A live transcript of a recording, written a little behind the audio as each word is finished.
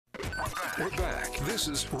We're back. This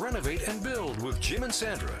is Renovate and Build with Jim and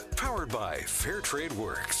Sandra, powered by Fair Trade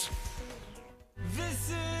Works.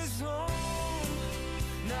 This is home.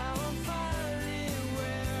 Now I'm finally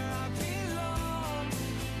where I belong.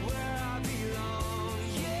 Where I belong.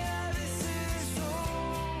 Yeah, this is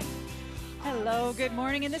home. Hello, good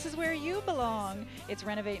morning, and this is where you belong. It's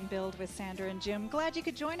Renovate and Build with Sandra and Jim. Glad you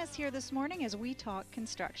could join us here this morning as we talk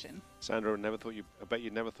construction. Sandra, I bet you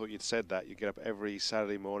never thought you'd said that. You get up every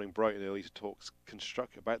Saturday morning bright and early to talk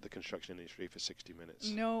about the construction industry for 60 minutes.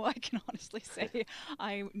 No, I can honestly say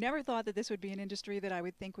I never thought that this would be an industry that I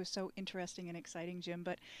would think was so interesting and exciting, Jim,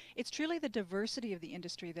 but it's truly the diversity of the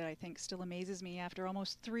industry that I think still amazes me after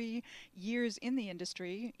almost 3 years in the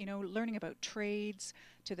industry, learning about trades,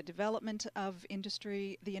 to the development of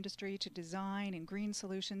the industry to design and green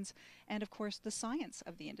solutions, and of course the science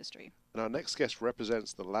of the industry. And our next guest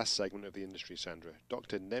represents the last segment of the industry, Sandra.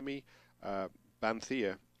 Dr. Nemi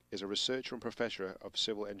Banthia is a researcher and professor of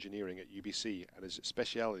civil engineering at UBC, and his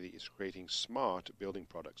speciality is creating smart building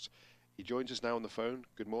products. He joins us now on the phone.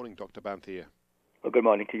 Good morning, Dr. Banthia. Well, good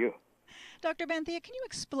morning to you. Dr. Banthia, can you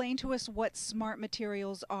explain to us what smart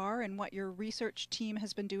materials are and what your research team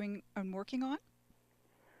has been doing and working on?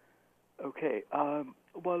 Okay.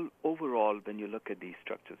 Well, overall, when you look at these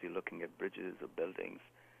structures, you're looking at bridges or buildings,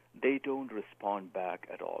 they don't respond back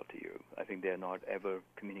at all to you. I think they're not ever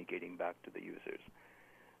communicating back to the users.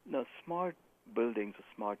 Now, smart buildings or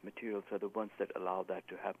smart materials are the ones that allow that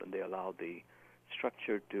to happen. They allow the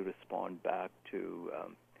structure to respond back to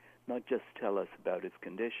not just tell us about its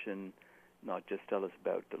condition, not just tell us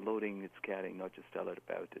about the loading it's carrying, not just tell it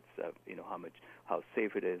about its, how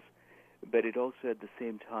safe it is, but it also at the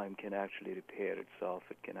same time can actually repair itself.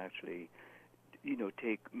 It can actually,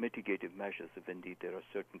 take mitigative measures if indeed there are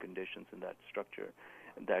certain conditions in that structure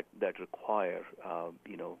that require,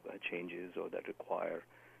 changes or that require,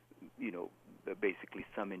 basically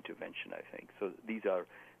some intervention, I think. So these are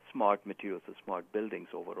smart materials or smart buildings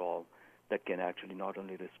overall that can actually not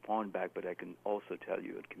only respond back, but I can also tell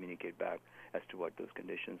you and communicate back as to what those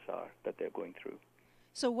conditions are that they're going through.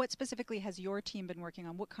 So what specifically has your team been working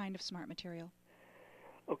on? What kind of smart material?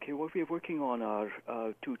 Okay, what we're working on are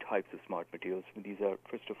two types of smart materials. These are,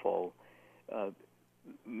 first of all,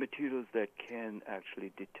 materials that can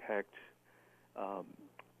actually detect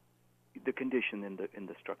the condition in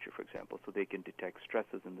the structure, for example. So they can detect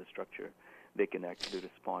stresses in the structure. They can actually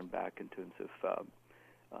respond back in terms of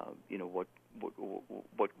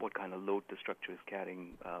what kind of load the structure is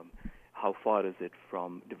carrying, how far is it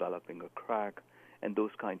from developing a crack, and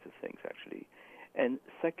those kinds of things actually. And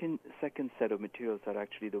second set of materials are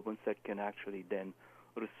actually the ones that can actually then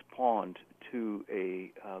respond to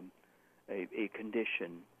a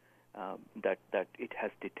condition that it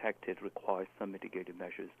has detected requires some mitigative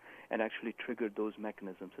measures, and actually trigger those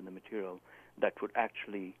mechanisms in the material that would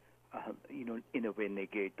actually, in a way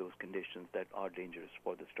negate those conditions that are dangerous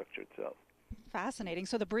for the structure itself. Fascinating.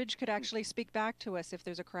 So the bridge could actually speak back to us if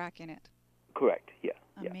there's a crack in it. Correct, yeah.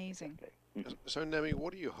 Amazing. Yeah, exactly. So, Nemi,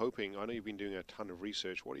 what are you hoping? I know you've been doing a ton of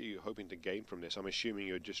research. What are you hoping to gain from this? I'm assuming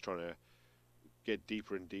you're just trying to get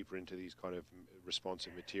deeper and deeper into these kind of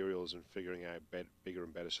responsive materials and figuring out bigger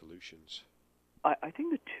and better solutions. I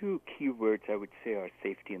think the two key words I would say are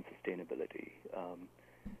safety and sustainability.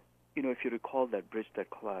 If you recall that bridge that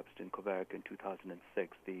collapsed in Quebec in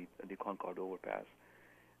 2006, the Concorde overpass,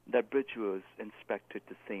 that bridge was inspected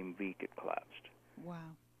the same week it collapsed.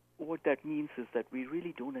 Wow. What that means is that we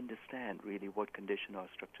really don't understand really what condition our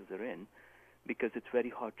structures are in, because it's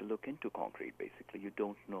very hard to look into concrete. Basically, you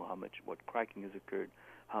don't know what cracking has occurred,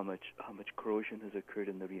 how much corrosion has occurred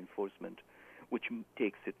in the reinforcement, which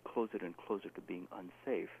takes it closer and closer to being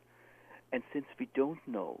unsafe. And since we don't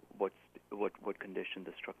know what condition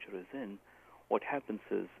the structure is in, what happens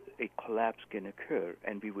is a collapse can occur,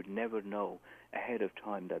 and we would never know ahead of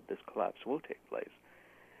time that this collapse will take place.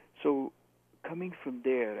 So coming from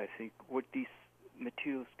there, I think what these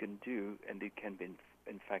materials can do, and they can be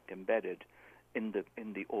in fact embedded in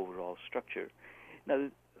the overall structure. Now,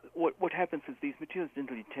 what happens is these materials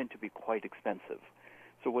generally tend to be quite expensive.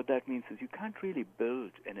 So what that means is you can't really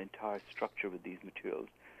build an entire structure with these materials,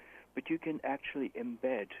 but you can actually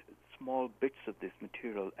embed small bits of this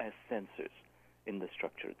material as sensors in the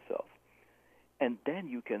structure itself. And then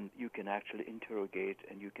you can actually interrogate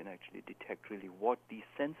and you can actually detect really what these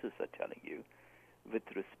sensors are telling you with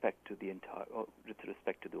respect to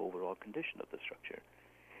the overall condition of the structure.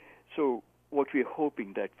 So what we're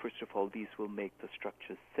hoping that first of all these will make the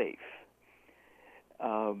structure safe.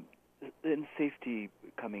 And safety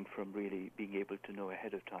coming from really being able to know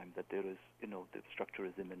ahead of time that there is, the structure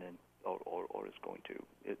is imminent or is going to,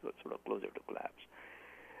 is sort of closer to collapse.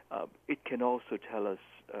 It can also tell us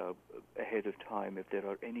ahead of time if there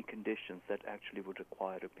are any conditions that actually would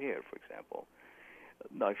require repair, for example.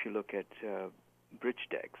 Now, if you look at bridge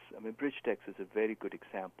decks, I mean, bridge decks is a very good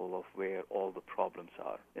example of where all the problems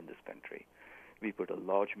are in this country. We put a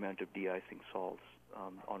large amount of de-icing salts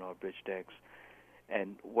on our bridge decks,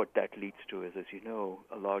 and what that leads to is, as you know,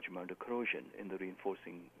 a large amount of corrosion in the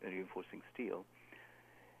reinforcing steel.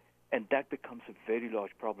 And that becomes a very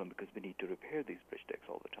large problem because we need to repair these bridge decks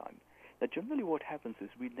all the time. Now, generally what happens is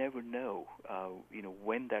we never know,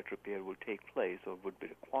 when that repair will take place or would be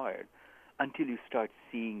required until you start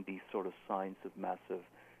seeing these sort of signs of massive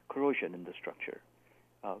corrosion in the structure,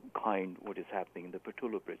 what is happening in the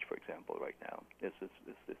Patula Bridge, for example, right now. This is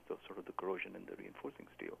sort of the corrosion in the reinforcing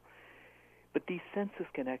steel. But these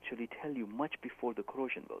sensors can actually tell you much before the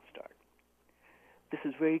corrosion will start. This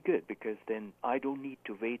is very good because then I don't need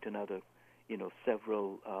to wait another,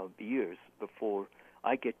 several years before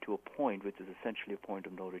I get to a point which is essentially a point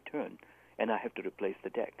of no return, and I have to replace the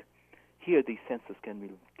deck. Here, these sensors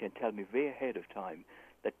can tell me way ahead of time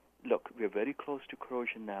that, look, we're very close to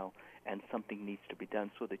corrosion now, and something needs to be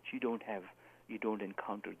done so that you don't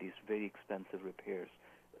encounter these very expensive repairs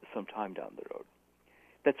sometime down the road.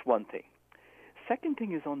 That's one thing. Second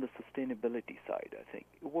thing is on the sustainability side, I think.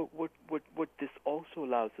 What this also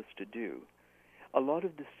allows us to do, a lot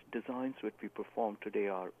of the designs that we perform today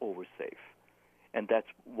are oversafe. And that's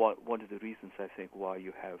one of the reasons, I think, why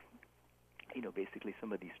you have, basically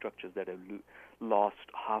some of these structures that have lost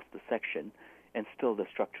half the section and still the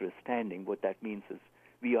structure is standing. What that means is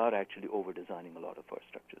we are actually over-designing a lot of our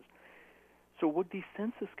structures. So what these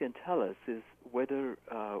sensors can tell us is whether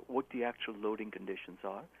what the actual loading conditions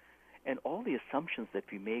are, and all the assumptions that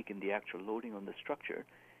we make in the actual loading on the structure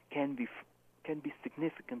can be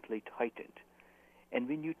significantly tightened. And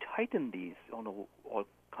when you tighten these on all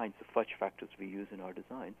kinds of fudge factors we use in our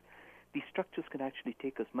designs, these structures can actually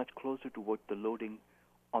take us much closer to what the loading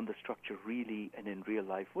on the structure really and in real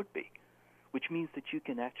life would be, which means that you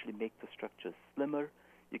can actually make the structures slimmer,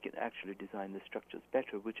 you can actually design the structures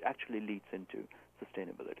better, which actually leads into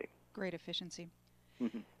sustainability. Great efficiency.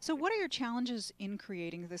 Mm-hmm. So what are your challenges in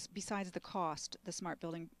creating this, besides the cost, the smart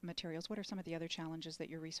building materials? What are some of the other challenges that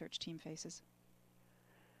your research team faces?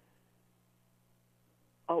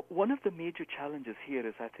 One of the major challenges here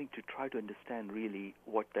is, I think, to try to understand really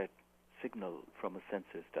what that signal from a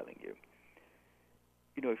sensor is telling you.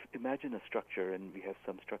 If imagine a structure, and we have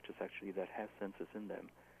some structures actually that have sensors in them,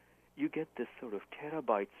 you get this sort of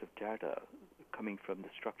terabytes of data coming from the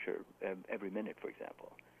structure every minute, for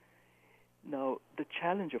example. Now, the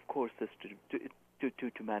challenge, of course, is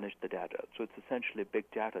to manage the data. So it's essentially a big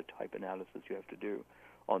data type analysis you have to do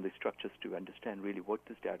on these structures to understand really what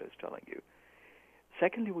this data is telling you.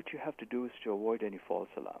 Secondly, what you have to do is to avoid any false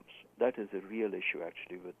alarms. That is a real issue,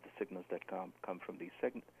 actually, with the signals that come from these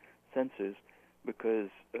sensors, because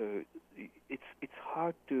it's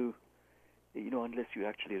hard to, unless you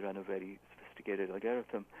actually run a very sophisticated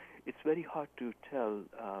algorithm, it's very hard to tell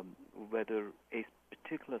whether a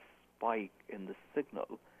particular spike in the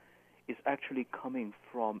signal is actually coming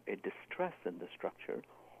from a distress in the structure,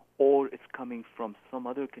 or it's coming from some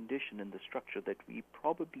other condition in the structure that we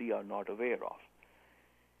probably are not aware of.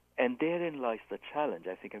 And therein lies the challenge,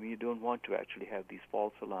 I think. I mean, you don't want to actually have these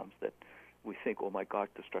false alarms that we think, oh my God,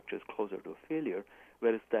 the structure is closer to a failure,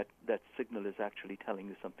 whereas that signal is actually telling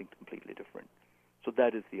you something completely different. So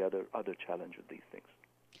that is the other challenge with these things.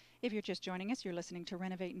 If you're just joining us, you're listening to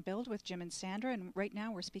Renovate and Build with Jim and Sandra, and right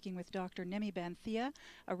now we're speaking with Dr. Nemi Banthia,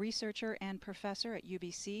 a researcher and professor at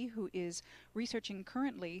UBC who is researching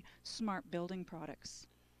currently smart building products.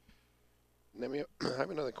 Nemi, I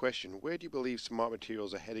have another question. Where do you believe smart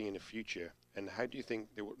materials are heading in the future, and how do you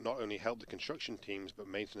think they will not only help the construction teams but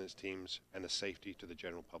maintenance teams and the safety to the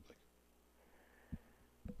general public?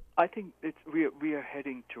 I think we are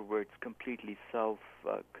heading towards completely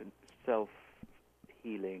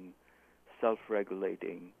self-healing,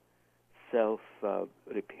 self-regulating,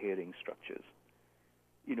 self-repairing structures.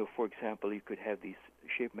 For example, you could have these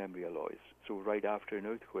shape memory alloys. So right after an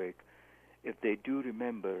earthquake, if they do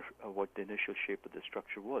remember what the initial shape of the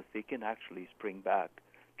structure was, they can actually spring back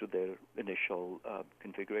to their initial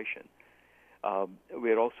configuration.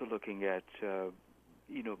 We're also looking at, I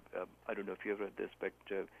don't know if you've read this, but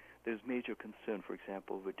there's major concern, for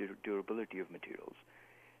example, with durability of materials.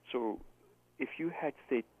 So if you had,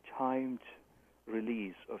 say, timed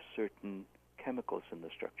release of certain chemicals in the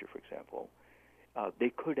structure, for example, they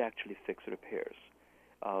could actually fix repairs.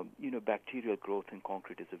 Bacterial growth in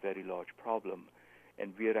concrete is a very large problem,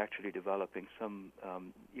 and we are actually developing some,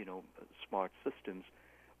 smart systems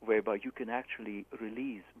whereby you can actually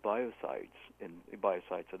release biocides, and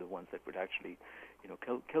biocides are the ones that would actually,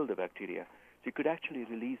 kill the bacteria. So you could actually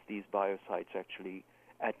release these biocides actually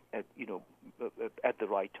at the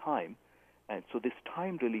right time, and so this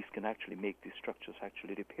time release can actually make these structures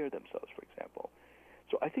actually repair themselves, for example.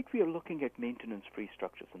 So I think we are looking at maintenance-free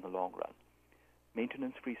structures in the long run.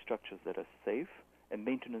 Maintenance-free structures that are safe, and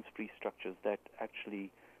maintenance-free structures that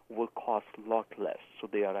actually will cost a lot less, so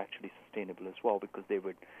they are actually sustainable as well, because they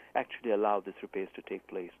would actually allow this repairs to take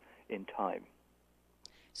place in time.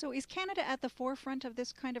 So is Canada at the forefront of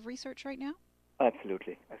this kind of research right now?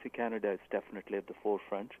 Absolutely. I think Canada is definitely at the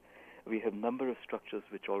forefront. We have a number of structures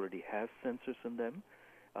which already have sensors in them.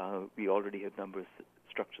 We already have numbers of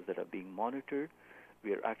structures that are being monitored.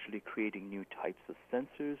 We are actually creating new types of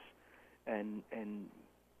sensors, and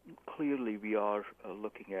clearly we are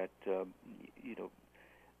looking at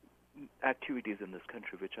activities in this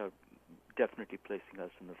country which are definitely placing us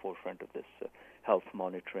in the forefront of this health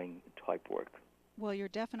monitoring type work. Well, you're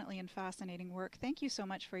definitely in fascinating work. Thank you so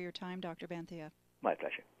much for your time, Dr. Banthia. My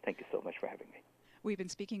pleasure. Thank you so much for having me. We've been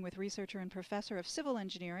speaking with researcher and professor of civil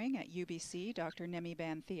engineering at UBC, Dr. Nemi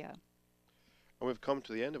Banthia. And we've come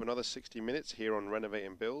to the end of another 60 minutes here on Renovate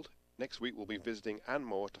and Build. Next week we'll be visiting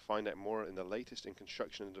Anmore to find out more in the latest in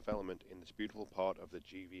construction and development in this beautiful part of the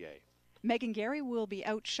GVA. Megan Gary will be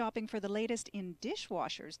out shopping for the latest in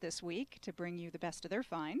dishwashers this week to bring you the best of their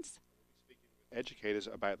finds. Educators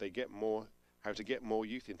about how to get more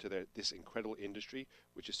youth into this incredible industry,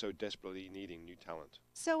 which is so desperately needing new talent.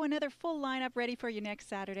 So another full lineup ready for you next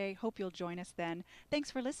Saturday. Hope you'll join us then.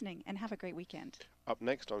 Thanks for listening and have a great weekend. Up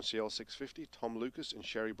next on CL 650, Tom Lucas and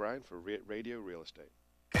Sherry Brown for Radio Real Estate.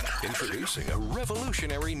 Introducing a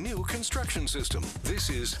revolutionary new construction system. This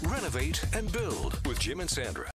is Renovate and Build with Jim and Sandra.